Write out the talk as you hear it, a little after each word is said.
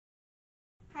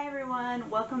Hi everyone,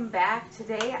 welcome back.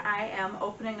 Today I am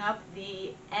opening up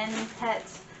the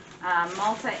NPET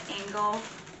multi-angle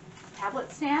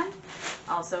tablet stand,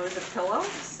 also as a pillow,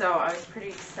 so I was pretty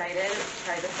excited to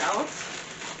try this out.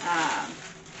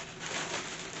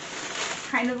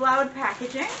 Kind of loud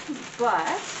packaging, but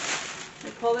let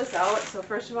me pull this out. So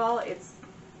first of all, it's,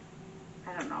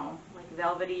 I don't know, like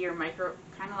velvety or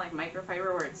kind of like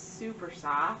microfiber where it's super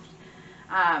soft.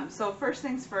 So first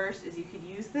things first is you could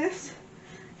use this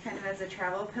kind of as a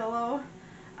travel pillow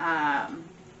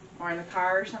or in the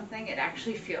car or something. It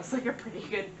actually feels like a pretty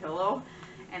good pillow,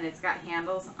 and it's got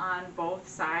handles on both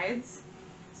sides,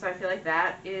 so I feel like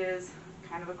that is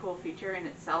kind of a cool feature in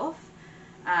itself.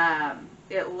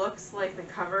 It looks like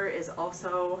the cover is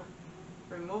also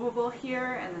removable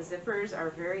here, and the zippers are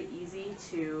very easy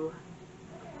to,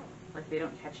 like, they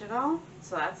don't catch at all,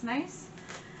 so that's nice.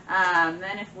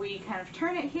 Then if we kind of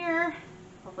turn it here,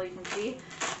 hopefully you can see,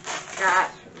 it's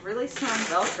got really strong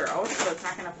Velcro, so it's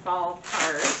not going to fall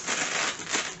apart.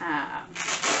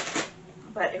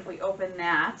 But if we open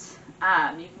that,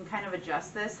 you can kind of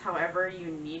adjust this however you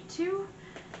need to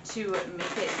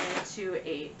make it into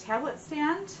a tablet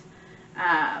stand.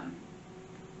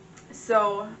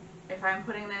 So if I'm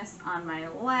putting this on my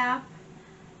lap,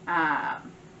 I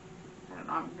don't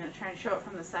know, I'm going to try and show it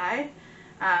from the side,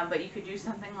 but you could do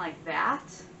something like that.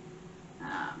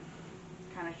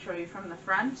 Kind of show you from the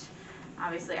front.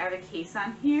 Obviously I have a case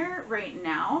on here right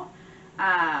now,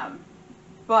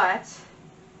 but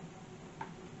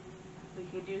we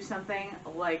could do something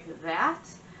like that,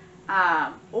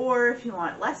 or if you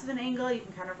want less of an angle, you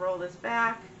can kind of roll this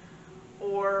back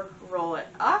or roll it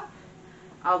up.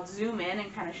 I'll zoom in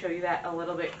and kind of show you that a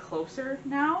little bit closer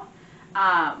now.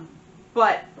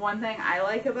 But one thing I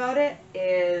like about it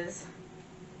is,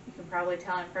 you can probably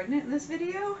tell I'm pregnant in this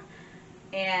video,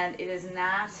 and it is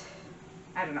not,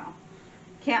 I don't know,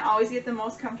 can't always get the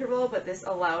most comfortable, but this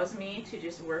allows me to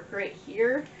just work right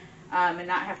here and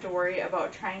not have to worry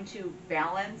about trying to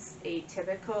balance a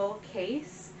typical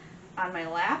case on my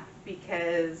lap,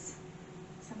 because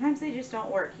sometimes they just don't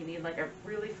work. You need like a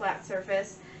really flat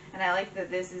surface, and I like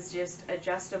that this is just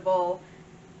adjustable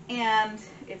and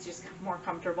it's just more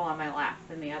comfortable on my lap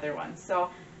than the other one.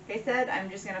 So like I said, I'm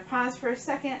just going to pause for a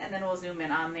second and then we'll zoom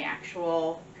in on the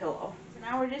actual pillow. So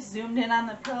now we're just zoomed in on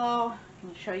the pillow. I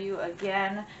can show you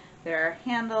again. There are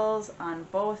handles on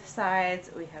both sides.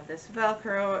 We have this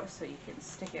Velcro, so you can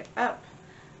stick it up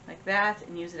like that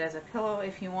and use it as a pillow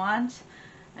if you want.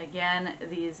 Again,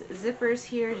 these zippers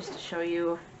here, just to show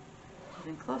you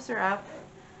even closer up.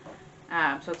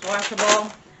 So it's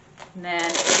washable. And then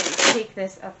if you take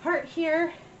this apart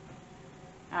here,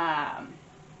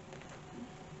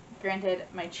 granted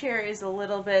my chair is a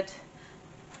little bit,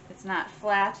 it's not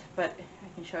flat, but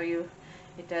I can show you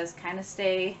it does kind of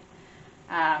stay.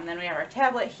 Then we have our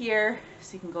tablet here,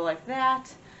 so you can go like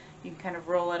that. You can kind of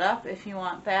roll it up if you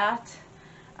want that.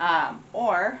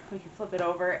 Or we can flip it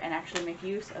over and actually make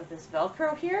use of this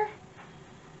Velcro here.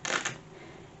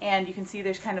 And you can see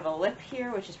there's kind of a lip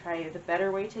here, which is probably the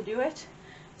better way to do it.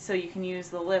 So you can use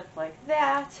the lip like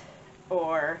that,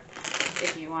 or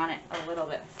if you want it a little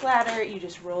bit flatter, you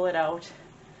just roll it out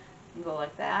and go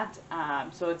like that.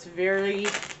 So it's very,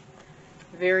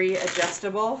 very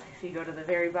adjustable. If you go to the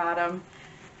very bottom,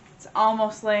 it's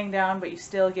almost laying down, but you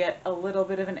still get a little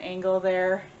bit of an angle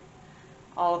there,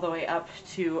 all the way up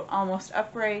to almost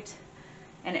upright,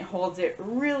 and it holds it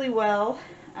really well.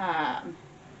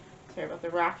 Sorry about the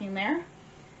rocking there.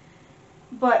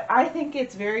 But I think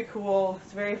it's very cool.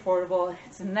 It's very affordable.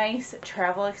 It's a nice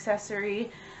travel accessory,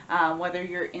 whether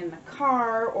you're in the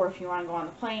car or if you want to go on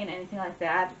the plane, anything like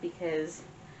that, because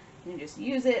you can just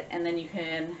use it, and then you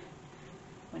can,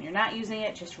 when you're not using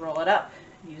it, just roll it up,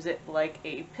 use it like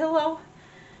a pillow.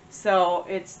 So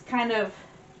it's kind of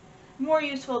more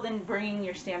useful than bringing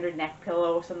your standard neck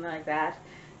pillow or something like that.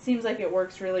 Seems like it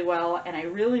works really well, and I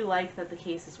really like that the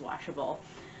case is washable.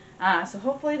 So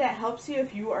hopefully that helps you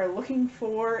if you are looking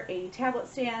for a tablet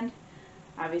stand.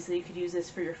 Obviously you could use this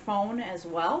for your phone as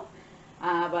well,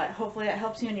 but hopefully that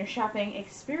helps you in your shopping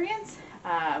experience.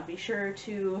 Be sure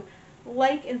to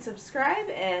like and subscribe,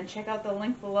 and check out the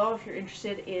link below if you're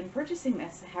interested in purchasing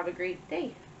this. Have a great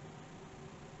day.